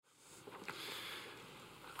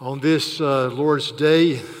On this Lord's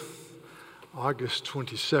Day, August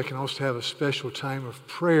 22nd, I also have a special time of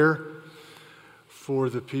prayer for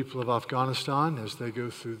the people of Afghanistan as they go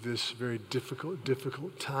through this very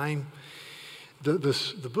difficult time.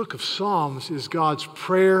 The book of Psalms is God's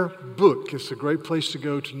prayer book. It's a great place to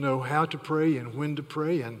go to know how to pray and when to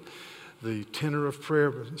pray and the tenor of prayer.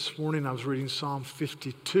 But this morning I was reading Psalm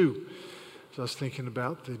 52. So I was thinking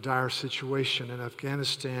about the dire situation in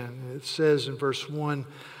Afghanistan. It says in verse 1,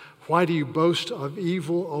 "Why do you boast of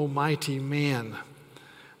evil, O mighty man?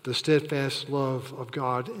 The steadfast love of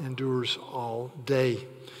God endures all day.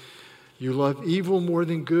 You love evil more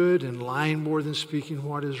than good and lying more than speaking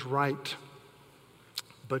what is right.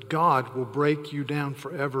 But God will break you down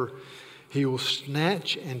forever. He will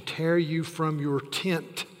snatch and tear you from your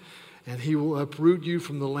tent, and he will uproot you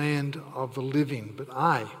from the land of the living. But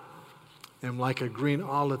I am like a green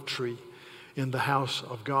olive tree in the house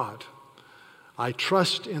of God. I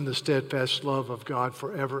trust in the steadfast love of God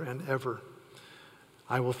forever and ever.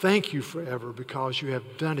 I will thank you forever because you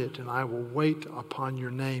have done it, and I will wait upon your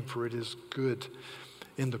name, for it is good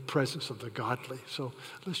in the presence of the godly." So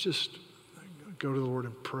let's just go to the Lord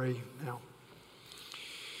and pray now.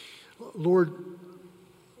 Lord,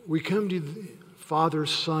 we come to you, Father,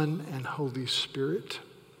 Son, and Holy Spirit.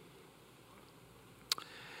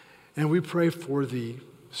 And we pray for the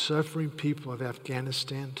suffering people of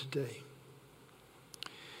Afghanistan today.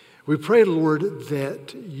 We pray, Lord,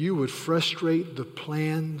 that you would frustrate the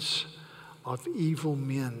plans of evil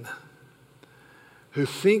men who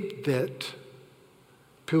think that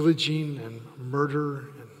pillaging and murder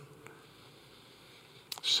and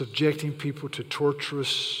subjecting people to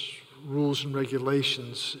torturous rules and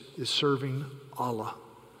regulations is serving Allah.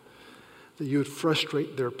 That you would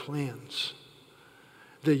frustrate their plans.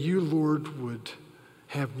 That you, Lord, would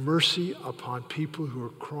have mercy upon people who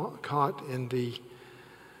are caught in the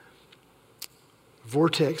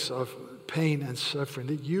vortex of pain and suffering.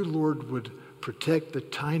 That you, Lord, would protect the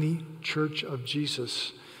tiny church of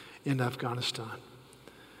Jesus in Afghanistan.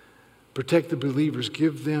 Protect the believers.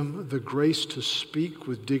 Give them the grace to speak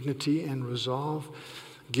with dignity and resolve.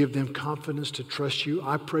 Give them confidence to trust you.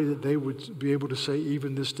 I pray that they would be able to say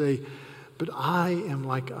even this day, "But I am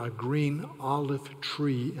like a green olive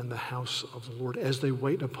tree in the house of the Lord," as they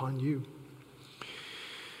wait upon you.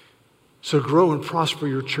 So grow and prosper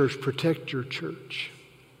your church. Protect your church.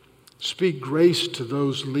 Speak grace to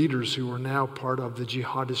those leaders who are now part of the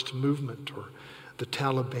jihadist movement or the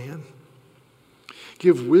Taliban.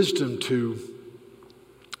 Give wisdom to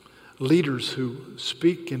leaders who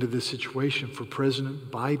speak into this situation, for President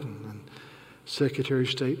Biden and Secretary of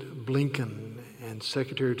State Blinken and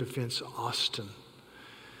Secretary of Defense Austin.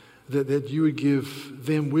 That you would give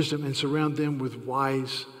them wisdom and surround them with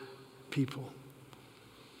wise people.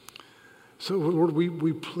 So, Lord,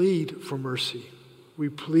 we plead for mercy. We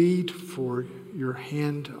plead for your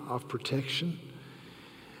hand of protection.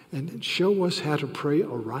 And show us how to pray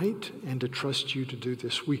aright and to trust you to do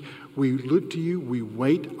this. We look to you. We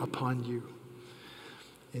wait upon you.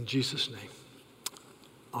 In Jesus' name,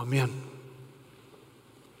 amen.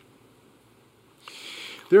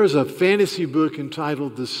 There is a fantasy book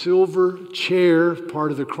entitled The Silver Chair,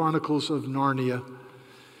 part of the Chronicles of Narnia.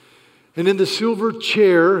 And in The Silver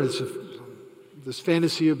Chair, it's this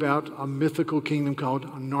fantasy about a mythical kingdom called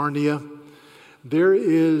Narnia. There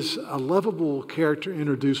is a lovable character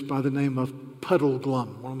introduced by the name of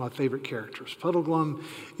Puddleglum, one of my favorite characters. Puddleglum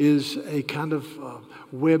is a kind of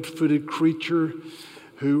web-footed creature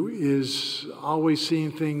who is always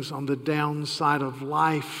seeing things on the downside of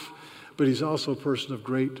life, but he's also a person of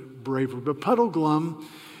great bravery. But Puddleglum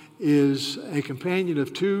is a companion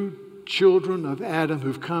of two children of Adam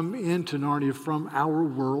who've come into Narnia from our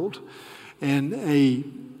world, and a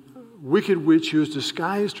wicked witch who has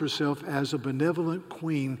disguised herself as a benevolent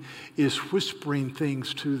queen is whispering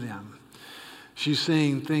things to them. She's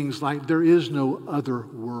saying things like, there is no other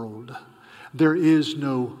world. There is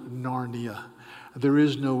no Narnia. There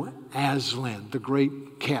is no Aslan, the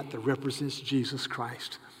great cat that represents Jesus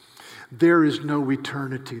Christ. There is no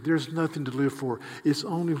eternity. There's nothing to live for. It's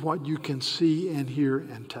only what you can see and hear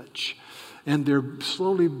and touch. And they're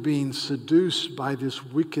slowly being seduced by this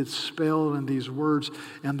wicked spell and these words,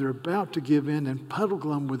 and they're about to give in. And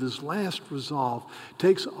Puddleglum, with his last resolve,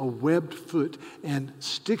 takes a webbed foot and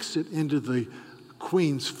sticks it into the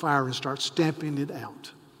queen's fire and starts stamping it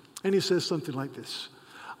out. And he says something like this: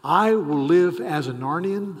 I will live as a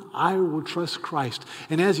Narnian. I will trust Christ.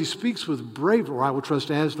 And as he speaks with bravery, or I will trust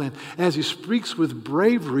Aslan, as he speaks with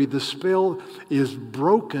bravery, the spell is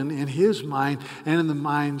broken in his mind and in the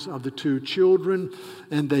minds of the two children.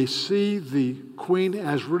 And they see the queen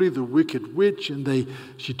as really the wicked witch, and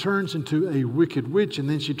she turns into a wicked witch, and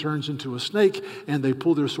then she turns into a snake, and they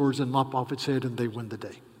pull their swords and lop off its head, and they win the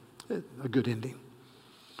day. A good ending.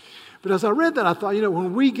 But as I read that, I thought,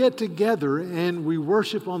 when we get together and we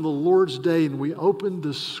worship on the Lord's Day and we open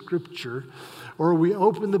the Scripture, or we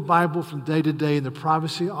open the Bible from day to day in the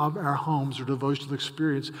privacy of our homes or devotional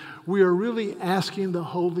experience, we are really asking the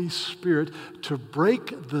Holy Spirit to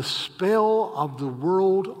break the spell of the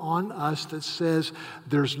world on us that says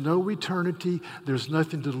there's no eternity, there's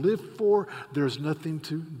nothing to live for, there's nothing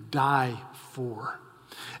to die for.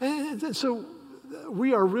 And so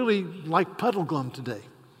we are really like Puddleglum today,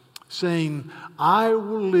 saying, I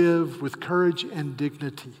will live with courage and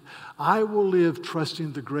dignity. I will live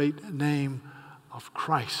trusting the great name of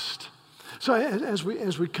Christ. So as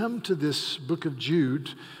we come to this book of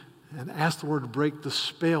Jude and ask the Lord to break the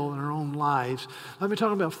spell in our own lives, let me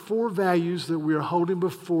talk about 4 values that we are holding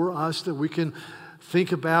before us that we can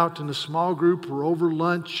think about in a small group or over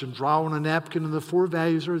lunch and draw on a napkin. And the 4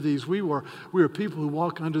 values are these. We are people who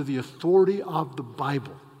walk under the authority of the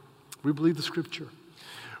Bible. We believe the Scripture.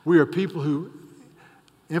 We are people who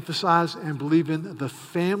emphasize and believe in the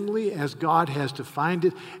family as God has defined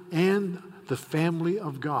it and the family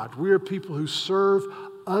of God. We are people who serve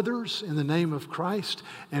others in the name of Christ,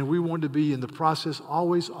 and we want to be in the process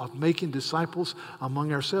always of making disciples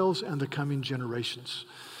among ourselves and the coming generations.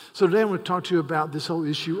 So today I want to talk to you about this whole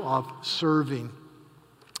issue of serving.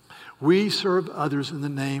 We serve others in the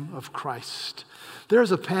name of Christ.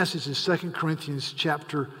 There's a passage in 2 Corinthians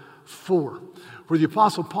chapter 4 where the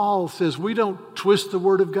Apostle Paul says we don't twist the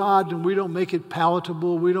Word of God and we don't make it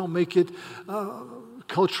palatable. We don't make it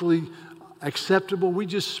culturally acceptable. We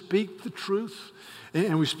just speak the truth.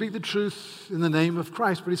 And we speak the truth in the name of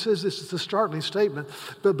Christ. But he says this is a startling statement.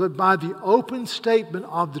 But by the open statement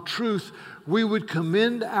of the truth, we would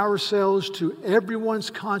commend ourselves to everyone's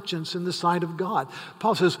conscience in the sight of God.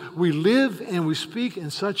 Paul says we live and we speak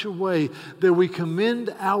in such a way that we commend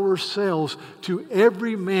ourselves to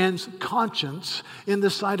every man's conscience in the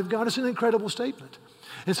sight of God. It's an incredible statement.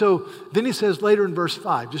 And so then he says later in verse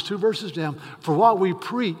 5, just 2 verses down, for what we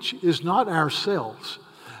preach is not ourselves,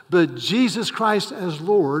 but Jesus Christ as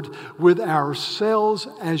Lord, with ourselves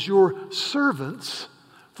as your servants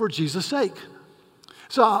for Jesus' sake.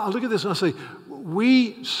 So I look at this and I say,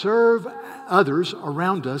 we serve others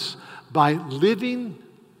around us by living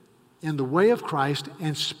in the way of Christ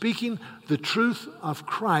and speaking the truth of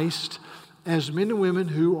Christ as men and women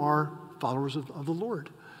who are followers of the Lord.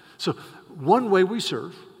 So one way we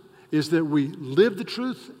serve is that we live the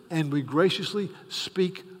truth and we graciously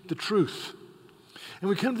speak the truth. And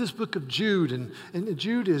we come to this book of Jude, and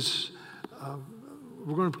Jude is,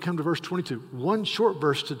 we're going to come to verse 22. One short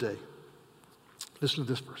verse today. Listen to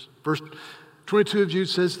this verse. Verse 22 of Jude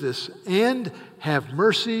says this, and have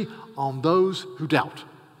mercy on those who doubt.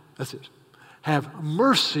 That's it. Have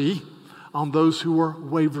mercy on those who are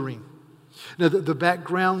wavering. Now, the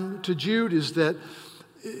background to Jude is that,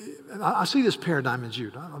 I see this paradigm in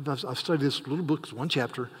Jude. I've studied this little book, it's 1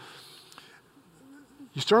 chapter.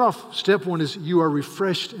 You start off, step 1 is you are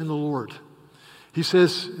refreshed in the Lord. He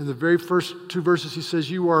says in the very first 2 verses, he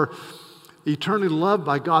says you are eternally loved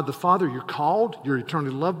by God the Father. You're called, you're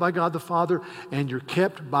eternally loved by God the Father, and you're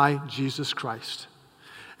kept by Jesus Christ.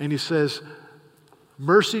 And he says,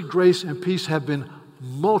 mercy, grace, and peace have been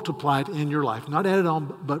multiplied in your life. Not added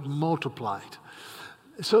on, but multiplied.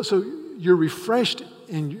 So you're refreshed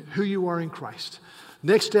in who you are in Christ.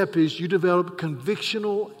 Next step is you develop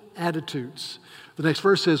convictional attitudes. The next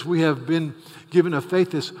verse says, we have been given a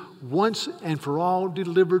faith that's once and for all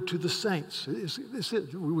delivered to the saints. It's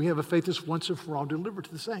it. We have a faith that's once and for all delivered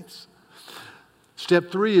to the saints.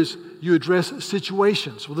 Step 3 is you address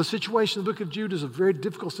situations. Well, the situation in the book of Jude is a very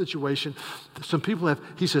difficult situation. Some people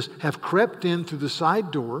have crept in through the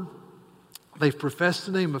side door. They've professed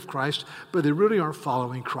the name of Christ, but they really aren't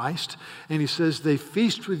following Christ. And he says they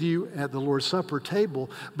feast with you at the Lord's Supper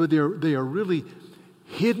table, but they are really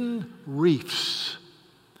hidden reefs,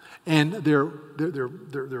 and they're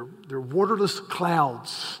waterless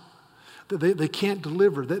clouds. They can't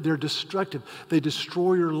deliver. They're destructive. They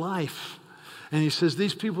destroy your life. And he says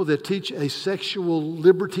these people that teach a sexual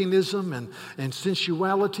libertinism and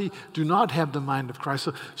sensuality do not have the mind of Christ.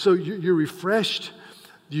 So you're refreshed.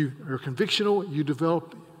 You are convictional.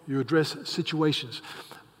 You address situations.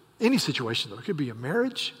 Any situation, though. It could be a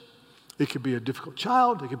marriage. It could be a difficult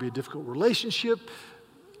child. It could be a difficult relationship.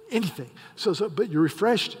 anything. But you're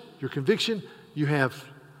refreshed, your conviction, you have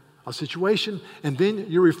a situation, and then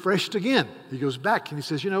you're refreshed again. He goes back and he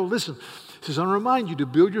says, listen, he says, I want to remind you to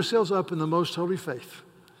build yourselves up in the most holy faith.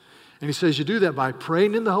 And he says you do that by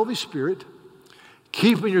praying in the Holy Spirit,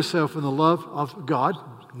 keeping yourself in the love of God,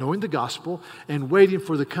 knowing the gospel, and waiting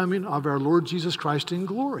for the coming of our Lord Jesus Christ in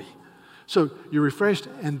glory. So you're refreshed,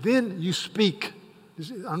 and then you speak.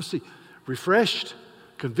 Honestly, refreshed,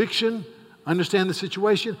 conviction, understand the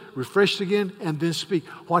situation, refreshed again, and then speak.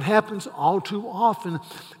 What happens all too often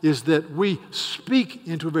is that we speak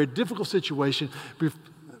into a very difficult situation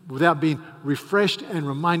without being refreshed and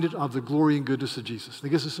reminded of the glory and goodness of Jesus. And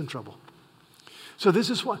it gets us in trouble. So this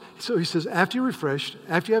is what, so he says, after you're refreshed,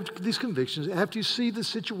 after you have these convictions, after you see the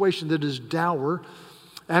situation that is dour,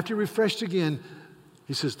 after you're refreshed again,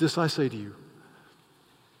 he says, this I say to you,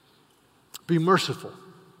 be merciful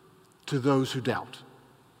to those who doubt.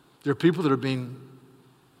 There are people that are being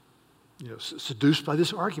seduced by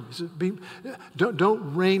this argument. He says,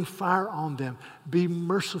 don't rain fire on them. Be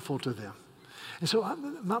merciful to them. And so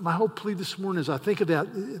my whole plea this morning as I think of that,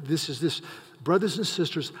 this is this, brothers and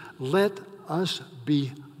sisters, let us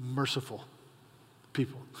be merciful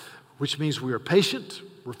people, which means we are patient,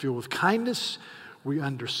 we're filled with kindness,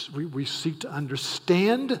 we seek to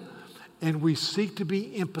understand, and we seek to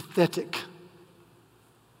be empathetic.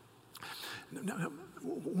 Now,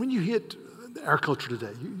 when you hit our culture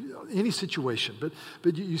today, any situation,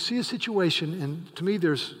 but you see a situation, and to me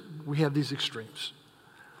we have these extremes.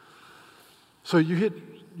 So you hit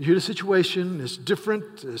a situation, it's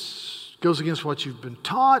different, it goes against what you've been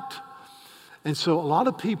taught, and so a lot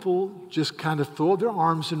of people just kind of throw their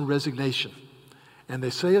arms in resignation, and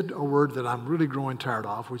they say a word that I'm really growing tired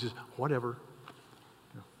of, which is whatever,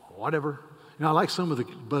 whatever. I like some of the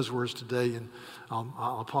buzzwords today, and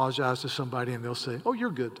I'll apologize to somebody, and they'll say, "Oh,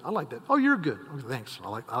 you're good. I like that. Oh, you're good. Okay, thanks. I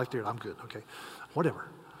like to hear it. I'm good. Okay, whatever."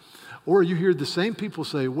 Or you hear the same people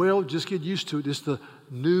say, "Well, just get used to it. It's the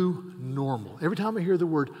new normal." Every time I hear the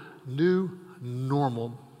word "new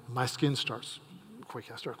normal," my skin starts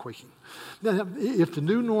quaking. I start quaking. Now, if the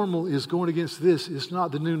new normal is going against this, it's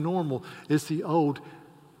not the new normal. It's the old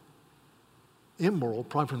immoral,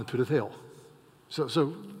 probably from the pit of hell.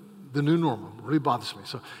 So the new normal really bothers me.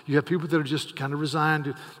 So you have people that are just kind of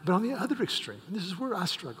resigned. But on the other extreme, and this is where I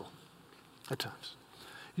struggle at times,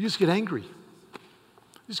 you just get angry. You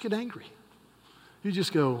just get angry. You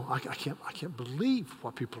just go, I can't believe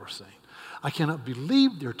what people are saying. I cannot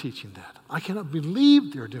believe they're teaching that. I cannot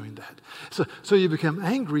believe they're doing that. So you become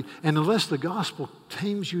angry, and unless the gospel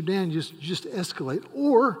tames you down, you just escalate.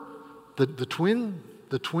 Or the twin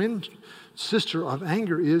sister of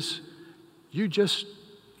anger is you just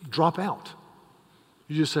drop out.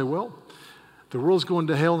 You just say, well, the world's going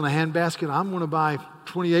to hell in a handbasket. I'm going to buy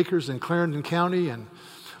 20 acres in Clarendon County and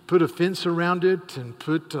put a fence around it and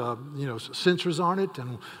put sensors on it,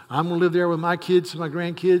 and I'm going to live there with my kids and my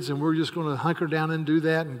grandkids, and we're just going to hunker down and do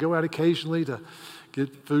that and go out occasionally to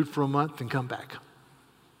get food for a month and come back.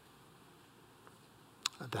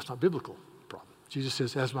 That's not biblical problem. Jesus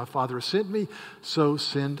says, as my Father has sent me, so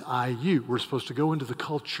send I you. We're supposed to go into the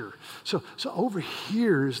culture. So over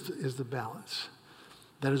here is the balance.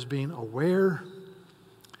 That is being aware,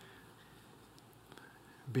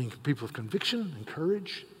 being people of conviction and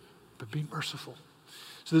courage, but be merciful.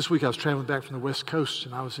 So this week I was traveling back from the West Coast,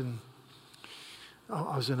 and I was in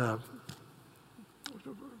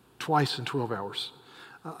twice in 12 hours.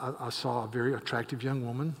 I saw a very attractive young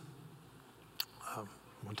woman.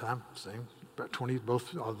 One time, same, about 20,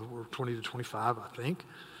 both were 20 to 25, I think.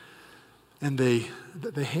 And they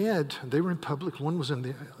were in public. One was in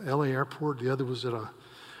the LA airport. The other was at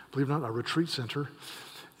believe it or not, a retreat center.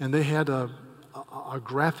 And they had a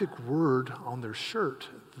graphic word on their shirt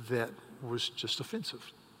that was just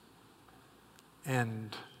offensive.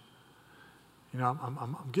 And,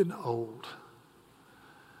 I'm getting old.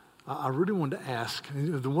 I really wanted to ask.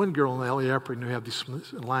 The one girl in the LA airport knew have these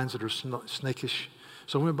lines that are snakish.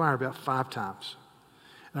 So I went by her about 5 times.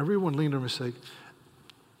 And I really want to lean over and say,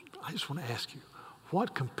 I just want to ask you,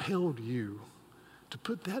 what compelled you to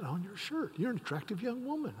put that on your shirt? You're an attractive young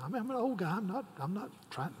woman. I'm an old guy. I'm not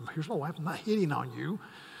trying. Here's my wife. I'm not hitting on you.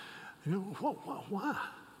 Why?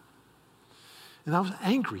 And I was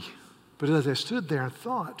angry. But as I stood there and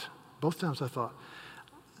thought, both times I thought,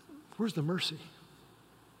 where's the mercy?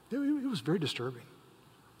 It was very disturbing.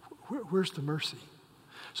 Where's the mercy?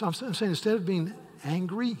 So I'm saying instead of being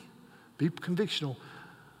angry, be convictional,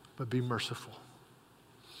 but be merciful.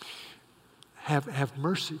 Have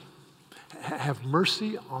mercy. Have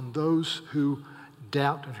mercy on those who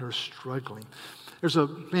doubt and who are struggling. There's a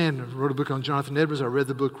man who wrote a book on Jonathan Edwards. I read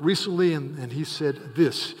the book recently, and he said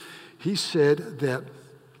this. He said that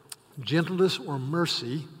gentleness or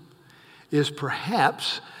mercy is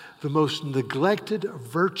perhaps the most neglected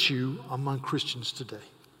virtue among Christians today.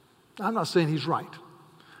 I'm not saying he's right,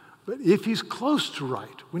 but if he's close to right,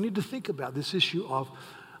 we need to think about this issue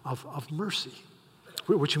of mercy,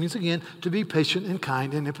 which means, again, to be patient and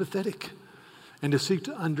kind and empathetic and to seek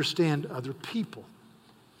to understand other people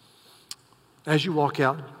as you walk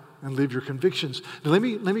out and live your convictions. Now, let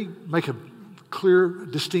me make a clear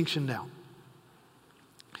distinction now.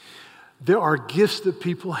 There are gifts that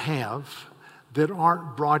people have that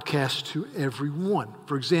aren't broadcast to everyone.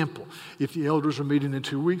 For example, if the elders are meeting in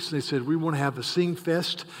 2 weeks and they said, we want to have a sing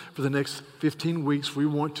fest for the next 15 weeks, we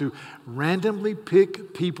want to randomly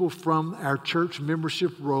pick people from our church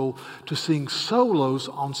membership roll to sing solos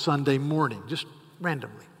on Sunday morning, just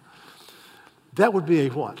randomly. That would be a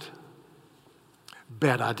what?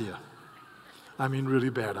 Bad idea. I mean, really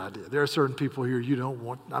bad idea. There are certain people here you don't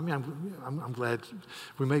want. I mean, I'm glad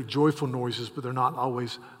we make joyful noises, but they're not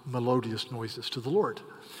always melodious noises to the Lord.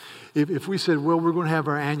 If we said, well, we're going to have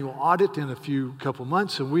our annual audit in a couple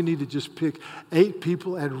months, and we need to just pick 8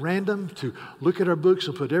 people at random to look at our books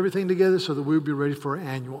and put everything together so that we'll be ready for our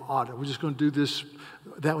annual audit. We're just going to do this.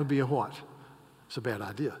 That would be a what? It's a bad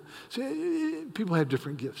idea. See, people have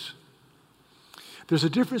different gifts. There's a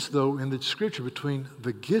difference, though, in the Scripture between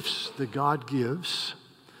the gifts that God gives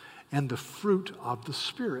and the fruit of the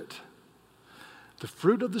Spirit. The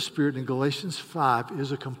fruit of the Spirit in Galatians 5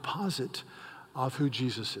 is a composite of who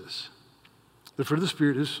Jesus is. The fruit of the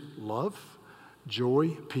Spirit is love,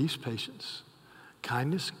 joy, peace, patience,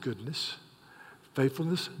 kindness, goodness,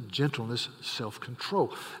 faithfulness, gentleness,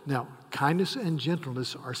 self-control. Now, kindness and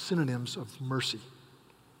gentleness are synonyms of mercy.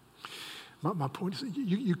 My point is,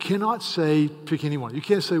 you cannot say, pick anyone. You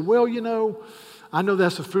can't say, well, I know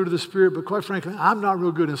that's the fruit of the Spirit, but quite frankly, I'm not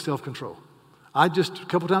real good in self-control. A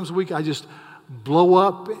couple times a week, I just blow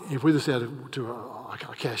up, if we just said to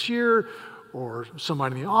a cashier or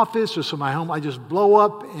somebody in the office or somebody home, I just blow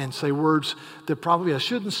up and say words that probably I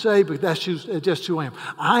shouldn't say, but that's just who I am.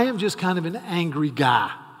 I am just kind of an angry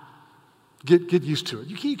guy. Get used to it.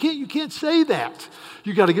 You can't say that.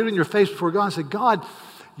 You got to get in your face before God and say, God,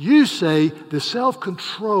 you say the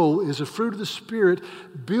self-control is a fruit of the Spirit.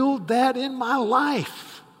 Build that in my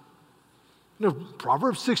life.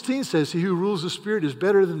 Proverbs 16 says, he who rules the Spirit is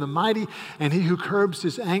better than the mighty, and he who curbs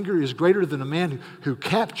his anger is greater than a man who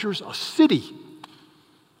captures a city.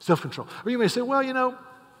 Self-control. Or you may say, well,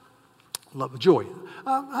 love and joy.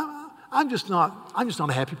 I'm just not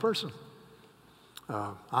a happy person.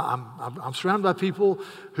 I'm surrounded by people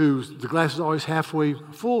the glass is always halfway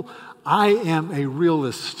full. I am a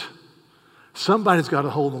realist. Somebody's got to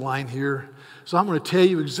hold the line here. So I'm going to tell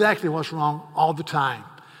you exactly what's wrong all the time.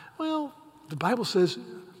 Well, the Bible says,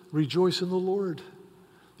 rejoice in the Lord.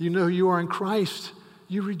 You know who you are in Christ.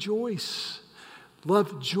 You rejoice.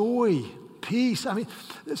 Love, joy, peace. I mean,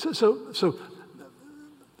 so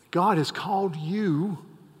God has called you,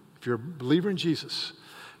 if you're a believer in Jesus,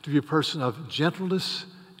 to be a person of gentleness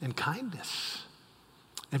and kindness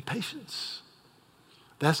and patience.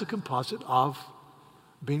 That's a composite of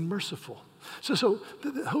being merciful. So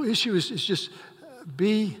the whole issue is just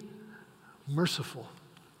be merciful.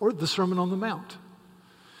 Or the Sermon on the Mount.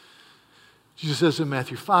 Jesus says in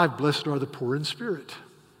Matthew 5, blessed are the poor in spirit.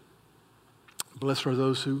 Blessed are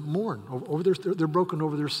those who mourn. They're broken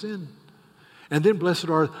over their sin. And then blessed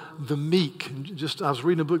are the meek. I was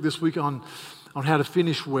reading a book this week on how to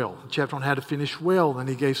finish well, a chapter on how to finish well, and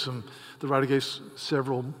the writer gave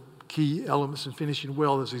several key elements in finishing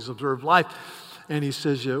well as he's observed life. And he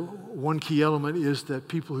says one key element is that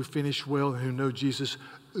people who finish well and who know Jesus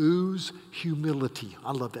ooze humility.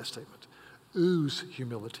 I love that statement. Ooze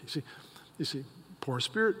humility. You see, poor in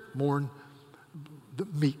spirit, mourn, the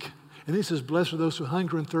meek. And then he says, blessed are those who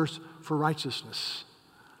hunger and thirst for righteousness.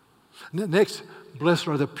 Next, blessed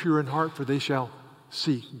are the pure in heart, for they shall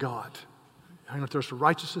see God. Hunger and thirst for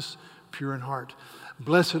righteousness, pure in heart.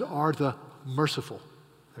 Blessed are the merciful.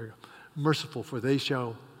 There you go. Merciful, for they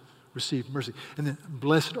shall receive mercy. And then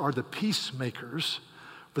blessed are the peacemakers,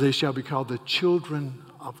 for they shall be called the children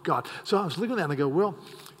of God. So I was looking at that and I go, well,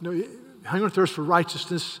 hunger and thirst for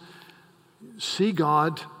righteousness, see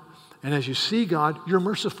God, and as you see God, you're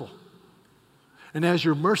merciful. And as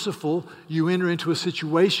you're merciful, you enter into a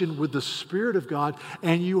situation with the Spirit of God,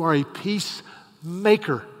 and you are a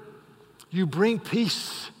peacemaker. You bring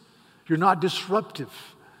peace. You're not disruptive.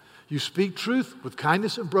 You speak truth with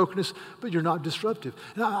kindness and brokenness, but you're not disruptive.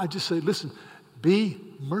 And I just say, listen, be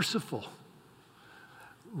merciful.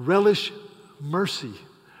 Relish mercy.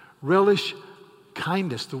 Relish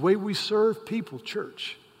kindness, the way we serve people,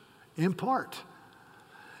 church, in part,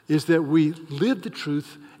 is that we live the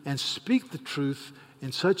truth and speak the truth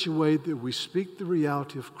in such a way that we speak the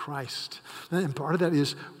reality of Christ. And part of that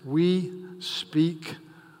is we speak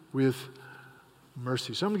with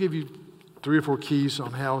mercy. So I'm going to give you 3 or 4 keys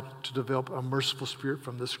on how to develop a merciful spirit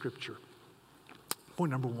from this scripture.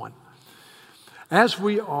 Point number 1. As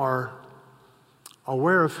we are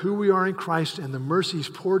aware of who we are in Christ and the mercies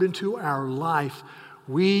poured into our life,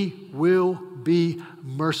 we will be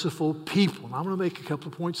merciful people. Now, I'm going to make a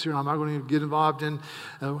couple of points here. I'm not going to get involved in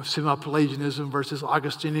semi-Pelagianism versus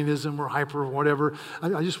Augustinianism or hyper or whatever.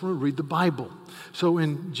 I just want to read the Bible. So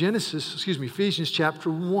in Ephesians chapter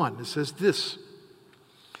 1, it says this.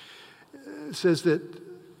 It says that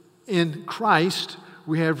in Christ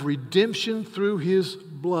we have redemption through his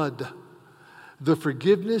blood, the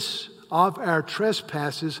forgiveness of our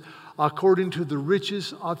trespasses according to the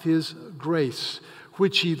riches of his grace,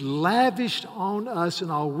 which he lavished on us in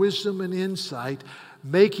all wisdom and insight,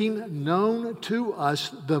 making known to us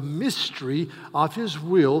the mystery of his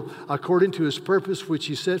will according to his purpose, which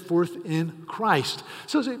he set forth in Christ.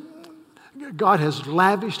 So God has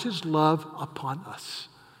lavished his love upon us.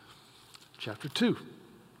 Chapter 2,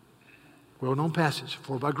 well-known passage,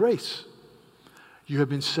 for by grace you have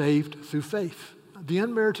been saved through faith. The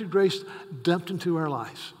unmerited grace dumped into our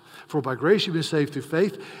lives. For by grace you've been saved through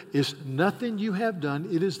faith is nothing you have done.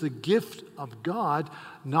 It is the gift of God,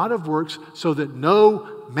 not of works, so that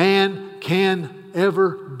no man can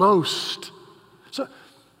ever boast. So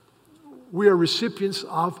we are recipients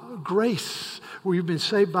of grace. We've been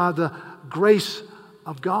saved by the grace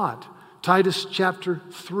of God. Titus chapter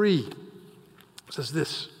 3 says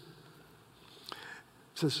this.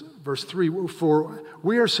 It says, verse 3, for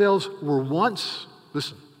we ourselves were once,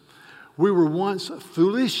 listen, we were once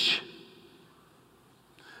foolish,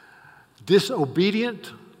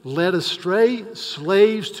 disobedient, led astray,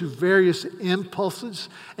 slaves to various impulses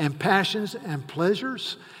and passions and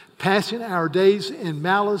pleasures, passing our days in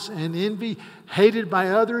malice and envy, hated by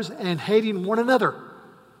others and hating one another.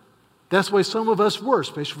 That's the way some of us were,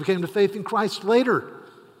 especially if we came to faith in Christ later.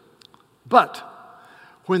 But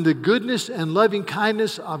when the goodness and loving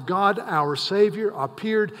kindness of God our Savior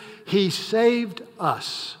appeared, he saved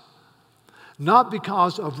us, not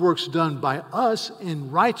because of works done by us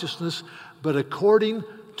in righteousness, but according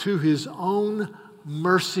to his own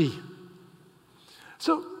mercy.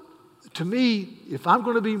 So, to me, if I'm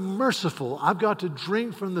going to be merciful, I've got to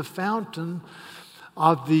drink from the fountain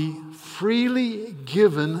of the freely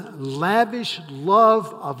given, lavish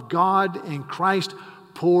love of God in Christ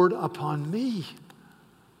poured upon me.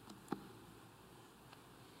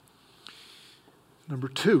 Number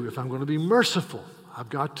 2, if I'm going to be merciful, I've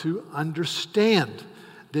got to understand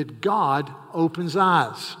that God opens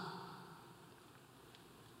eyes.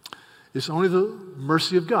 It's only the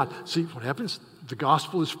mercy of God. See, what happens? The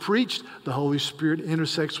gospel is preached. The Holy Spirit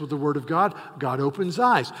intersects with the Word of God. God opens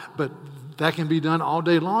eyes. But that can be done all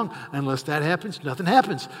day long. Unless that happens, nothing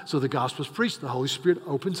happens. So the gospel is preached. The Holy Spirit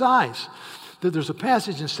opens eyes. There's a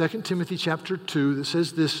passage in 2 Timothy chapter 2 that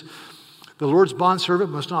says this, the Lord's bondservant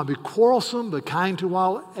must not be quarrelsome, but kind to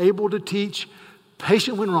all, able to teach,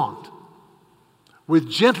 patient when wronged, with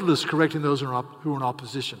gentleness correcting those who are in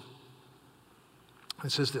opposition.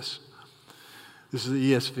 It says this. This is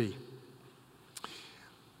the ESV.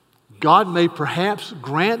 God may perhaps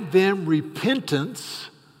grant them repentance,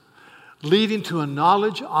 leading to a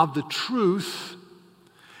knowledge of the truth,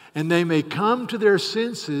 and they may come to their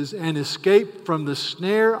senses and escape from the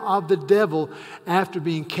snare of the devil after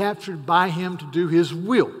being captured by him to do his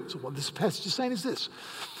will. So what this passage is saying is this,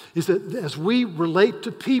 is that as we relate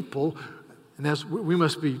to people, and as we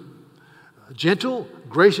must be gentle,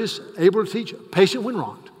 gracious, able to teach, patient when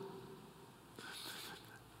wronged,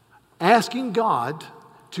 asking God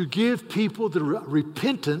to give people the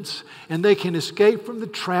repentance and they can escape from the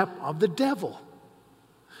trap of the devil.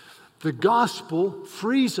 The gospel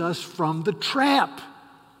frees us from the trap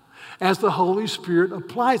as the Holy Spirit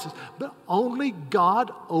applies it. But only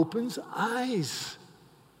God opens eyes.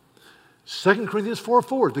 2 Corinthians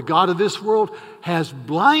 4:4, the God of this world has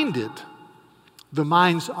blinded the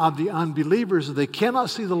minds of the unbelievers that they cannot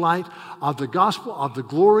see the light of the gospel of the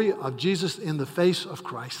glory of Jesus in the face of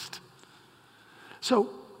Christ. So,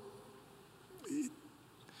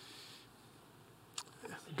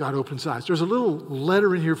 God opens eyes. There's a little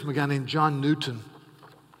letter in here from a guy named John Newton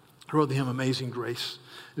who wrote the hymn Amazing Grace.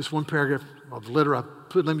 This one paragraph of the letter I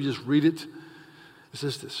put, let me just read it. It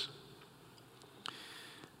says this.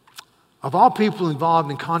 Of all people involved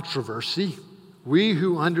in controversy, we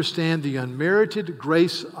who understand the unmerited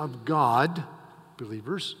grace of God,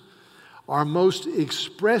 believers, are most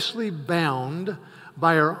expressly bound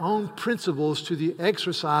by our own principles to the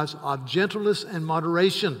exercise of gentleness and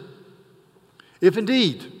moderation. If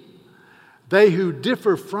indeed they who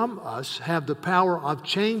differ from us have the power of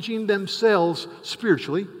changing themselves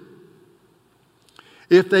spiritually,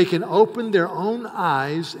 if they can open their own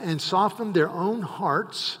eyes and soften their own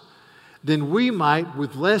hearts, then we might,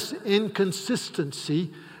 with less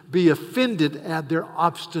inconsistency, be offended at their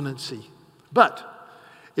obstinacy. But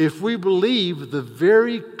if we believe the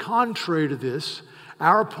very contrary to this,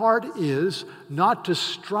 our part is not to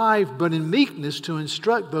strive, but in meekness to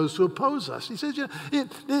instruct those who oppose us. He says,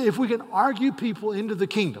 if we can argue people into the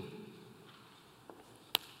kingdom,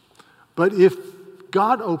 but if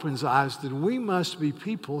God opens eyes, then we must be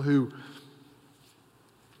people who,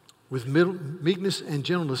 with meekness and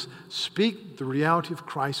gentleness, speak the reality of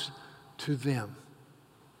Christ to them.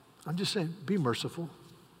 I'm just saying, be merciful.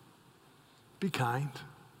 Be kind.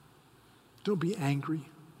 Don't be angry.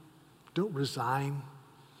 Don't resign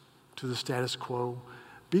to the status quo.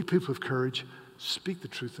 Be people of courage. Speak the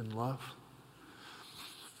truth in love.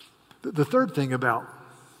 The third thing about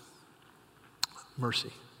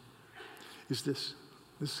mercy is this.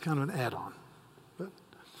 This is kind of an add-on. But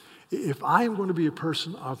if I am going to be a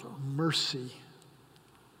person of mercy,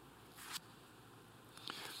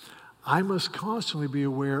 I must constantly be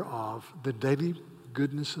aware of the daily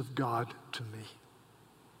goodness of God to me.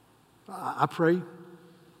 I pray,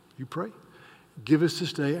 you pray, give us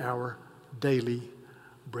this day our daily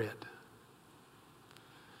bread.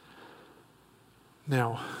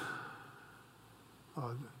 Now,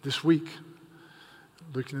 this week,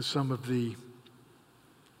 looking at some of the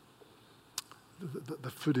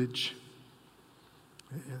footage,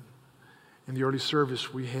 in the early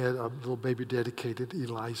service, we had a little baby dedicated,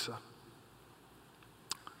 Eliza.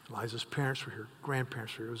 Eliza's parents were here,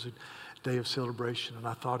 grandparents were here. It was a day of celebration, and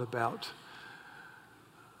I thought about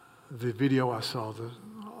the video I saw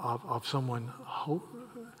of someone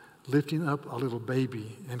lifting up a little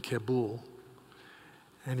baby in Kabul,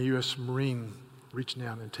 and a U.S. Marine reaching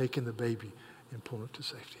down and taking the baby and pulling it to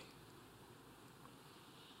safety.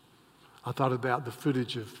 I thought about the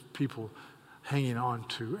footage of people hanging on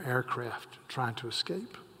to aircraft trying to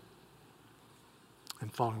escape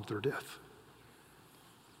and falling to their death.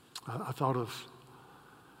 I thought of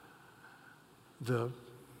the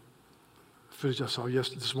footage I saw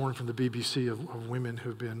this morning from the BBC of women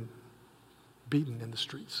who've been beaten in the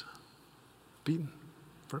streets. Beaten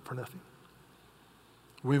for nothing.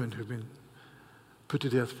 Women who've been put to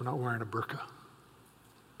death for not wearing a burqa.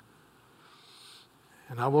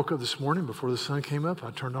 And I woke up this morning before the sun came up.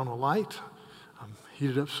 I turned on a light. I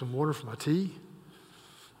heated up some water for my tea.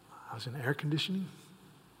 I was in air conditioning.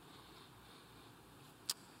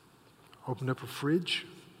 Opened up a fridge,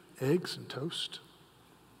 eggs and toast.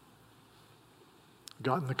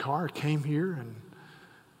 Got in the car, came here, and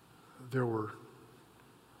there were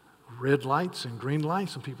red lights and green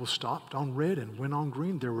lights, and people stopped on red and went on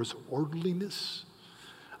green. There was orderliness.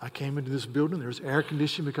 I came into this building. There's air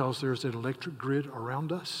conditioning because there's an electric grid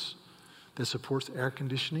around us that supports air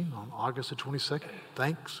conditioning on August the 22nd.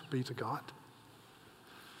 Thanks be to God.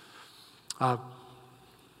 I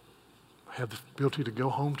have the ability to go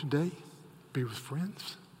home today, be with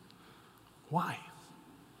friends. Why?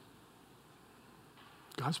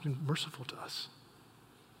 God's been merciful to us.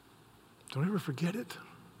 Don't ever forget it.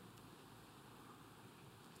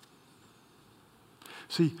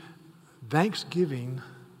 See, thanksgiving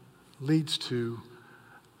leads to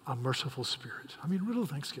a merciful spirit. I mean, real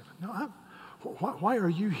thanksgiving. No, why are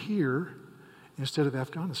you here instead of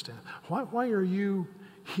Afghanistan? Why are you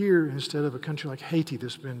here instead of a country like Haiti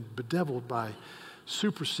that's been bedeviled by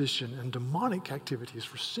superstition and demonic activities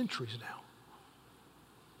for centuries now?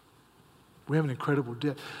 We have an incredible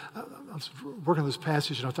debt. I was working on this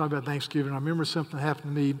passage and I thought about Thanksgiving. I remember something that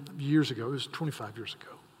happened to me years ago. It was 25 years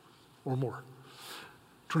ago or more.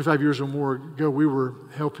 25 years or more ago, we were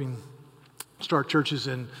helping start churches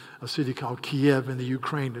in a city called Kiev in the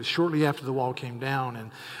Ukraine. Shortly after the wall came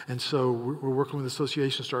down, and so we're working with the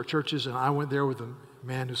association to start churches, and I went there with a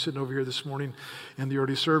man who's sitting over here this morning in the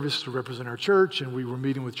early service to represent our church, and we were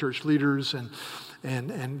meeting with church leaders,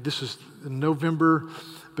 and this is in November,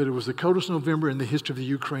 but it was the coldest November in the history of the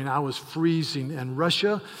Ukraine. I was freezing, and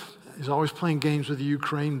Russia is always playing games with the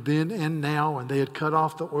Ukraine then and now, and they had cut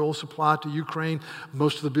off the oil supply to Ukraine.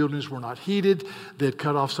 Most of the buildings were not heated. They had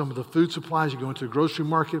cut off some of the food supplies. You go into a grocery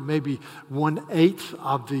market, maybe 1/8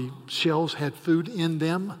 of the shelves had food in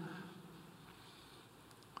them.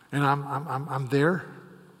 And I'm there,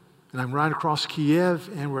 and I'm right across Kiev,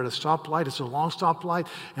 and we're at a stoplight. It's a long stoplight,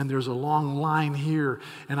 and there's a long line here.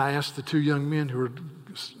 And I asked the two young men who were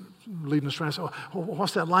leading us around. I said, oh,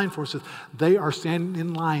 what's that line for? He says, they are standing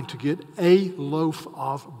in line to get a loaf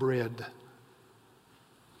of bread.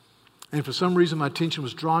 And for some reason, my attention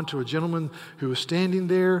was drawn to a gentleman who was standing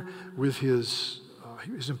there with he was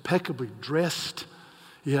impeccably dressed.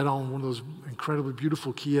 He had on one of those incredibly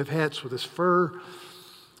beautiful Kiev hats with his fur,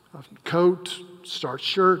 coat, starched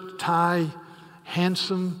shirt, tie,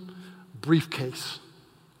 handsome briefcase.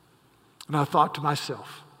 And I thought to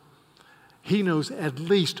myself, he knows at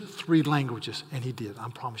least 3 languages, and he did. I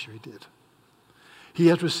promise you he did. He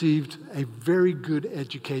has received a very good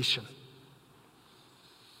education.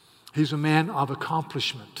 He's a man of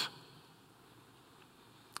accomplishment.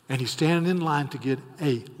 And he's standing in line to get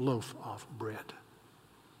a loaf of bread.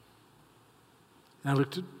 And I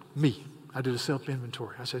looked at me. I did a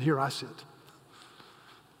self-inventory. I said, here I sit.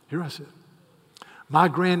 Here I sit. My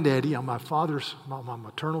granddaddy, on my father's, my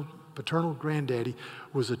paternal granddaddy,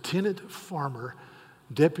 was a tenant farmer,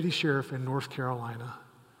 deputy sheriff in North Carolina,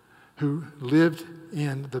 who lived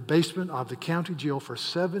in the basement of the county jail for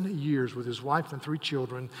 7 years with his wife and 3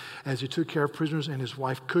 children as he took care of prisoners, and his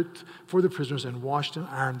wife cooked for the prisoners and washed and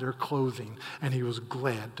ironed their clothing, and he was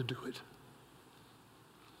glad to do it.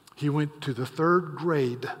 He went to the 3rd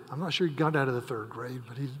grade. I'm not sure he got out of the 3rd grade,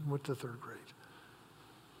 but he went to the 3rd grade.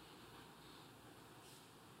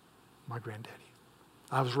 My granddaddy.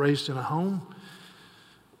 I was raised in a home,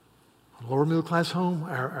 a lower middle class home.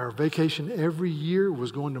 Our vacation every year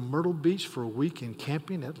was going to Myrtle Beach for a week and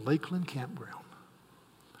camping at Lakeland Campground.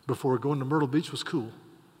 Before going to Myrtle Beach was cool.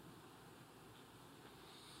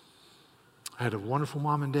 I had a wonderful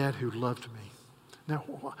mom and dad who loved me. Now,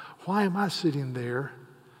 why am I sitting there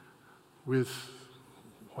with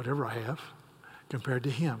whatever I have compared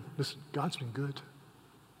to him? Listen, God's been good.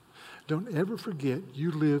 Don't ever forget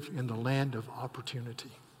you live in the land of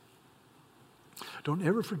opportunity. Don't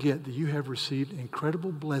ever forget that you have received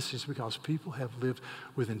incredible blessings because people have lived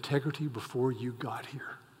with integrity before you got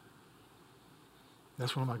here.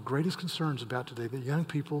 That's one of my greatest concerns about today, that young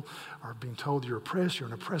people are being told you're oppressed, you're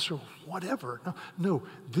an oppressor, whatever. No,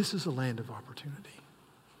 this is a land of opportunity.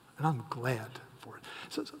 And I'm glad for it.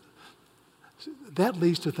 So that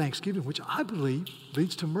leads to thanksgiving, which I believe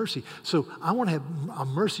leads to mercy. So I want to have a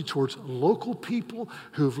mercy towards local people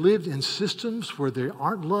who have lived in systems where they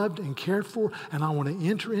aren't loved and cared for, and I want to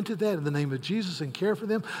enter into that in the name of Jesus and care for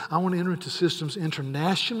them. I want to enter into systems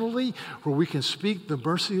internationally where we can speak the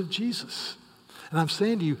mercy of Jesus. And I'm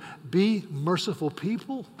saying to you, be merciful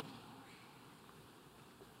people.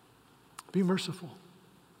 Be merciful.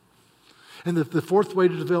 And the 4th way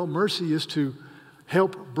to develop mercy is to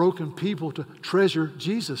help broken people to treasure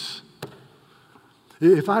Jesus.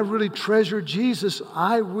 If I really treasure Jesus,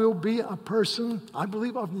 I will be a person, I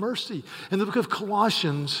believe, of mercy. In the book of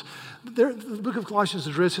Colossians, the book of Colossians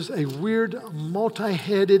addresses a weird,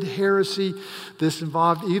 multi-headed heresy that's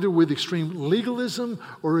involved either with extreme legalism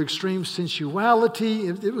or extreme sensuality.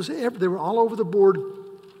 They were all over the board.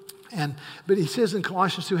 But he says in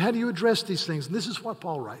Colossians 2, how do you address these things? And this is what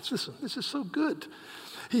Paul writes. Listen, this is so good.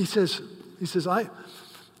 He says,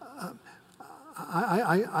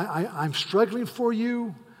 I'm struggling for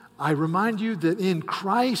you. I remind you that in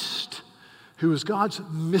Christ, who is God's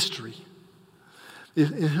mystery, in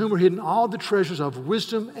whom are hidden all the treasures of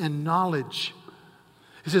wisdom and knowledge.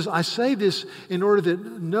 He says, I say this in order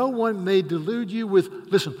that no one may delude you with,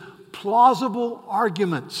 listen, plausible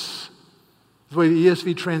arguments. The way the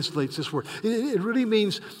ESV translates this word. It really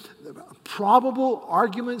means probable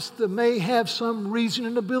arguments that may have some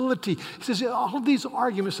reasonability. He says all of these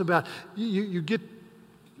arguments about you get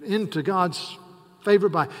into God's favor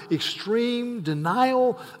by extreme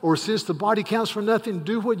denial, or since the body counts for nothing,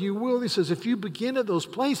 do what you will. He says if you begin at those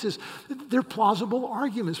places, they're plausible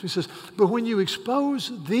arguments. He says, but when you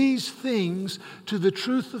expose these things to the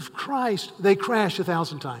truth of Christ, they crash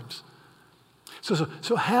 1,000 times.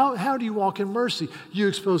 So how do you walk in mercy? You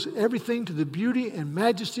expose everything to the beauty and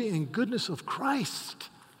majesty and goodness of Christ.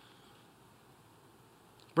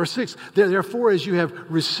 Verse 6, therefore, as you have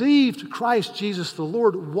received Christ Jesus the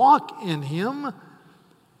Lord, walk in him,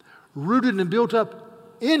 rooted and built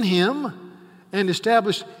up in him, and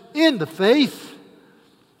established in the faith,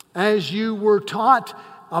 as you were taught,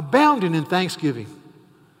 abounding in thanksgiving.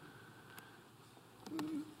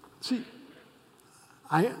 See,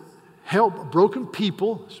 I help broken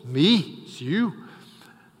people, it's me, it's you,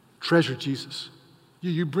 treasure Jesus.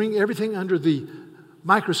 You bring everything under the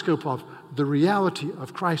microscope of the reality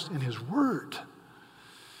of Christ and his word.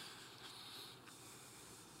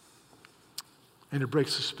 And it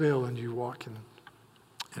breaks the spell and you walk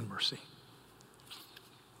in mercy.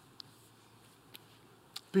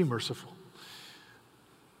 Be merciful.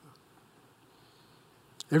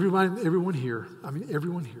 everyone here,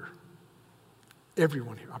 everyone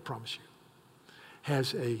here, I promise you,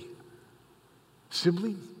 has a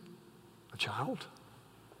sibling, a child,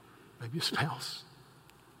 maybe a spouse,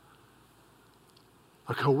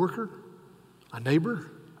 a coworker, a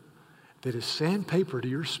neighbor that is sandpaper to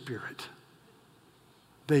your spirit.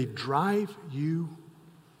 They drive you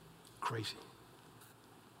crazy.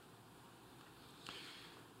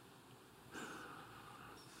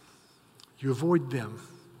 You avoid them.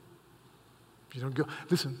 You don't go.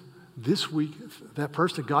 Listen, this week, that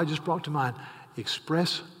person that God just brought to mind,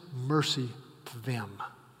 express mercy to them.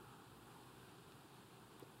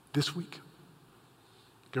 This week.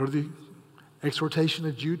 Go to the exhortation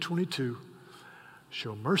of Jude 22.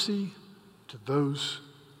 Show mercy to those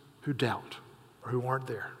who doubt or who aren't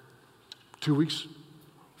there. 2 weeks,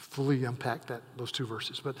 fully unpack those 2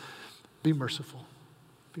 verses. But be merciful.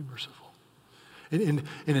 Be merciful. In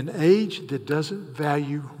an age that doesn't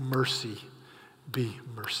value mercy, be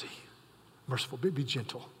merciful. Be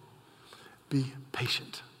gentle. Be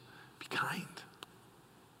patient. Be kind.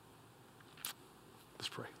 Let's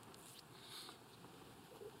pray.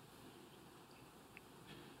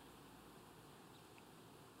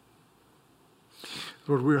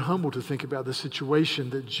 Lord, we're humbled to think about the situation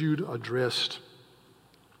that Jude addressed,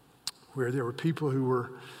 where there were people who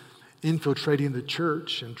were infiltrating the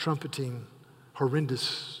church and trumpeting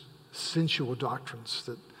horrendous sensual doctrines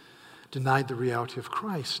that denied the reality of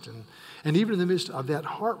Christ. And even in the midst of that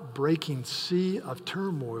heartbreaking sea of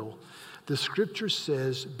turmoil, the scripture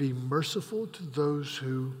says, be merciful to those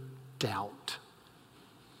who doubt,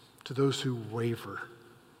 to those who waver.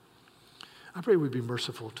 I pray we'd be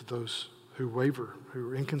merciful to those who waver, who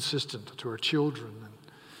are inconsistent, to our children and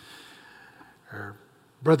our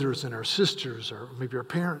brothers and our sisters, or maybe our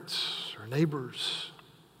parents, our neighbors.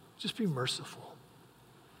 Just be merciful.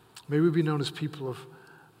 May we be known as people of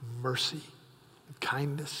mercy and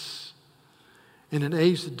kindness in an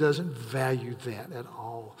age that doesn't value that at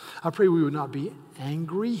all. I pray we would not be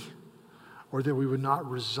angry, or that we would not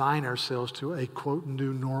resign ourselves to a, quote,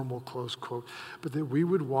 new normal, close quote, but that we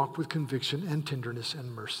would walk with conviction and tenderness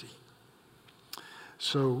and mercy.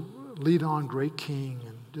 So lead on, great King,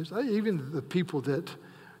 and just, even the people that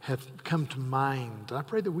have come to mind. I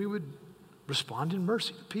pray that we would respond in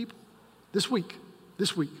mercy to people this week.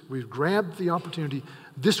 We grab the opportunity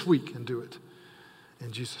this week and do it.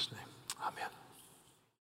 In Jesus' name, amen.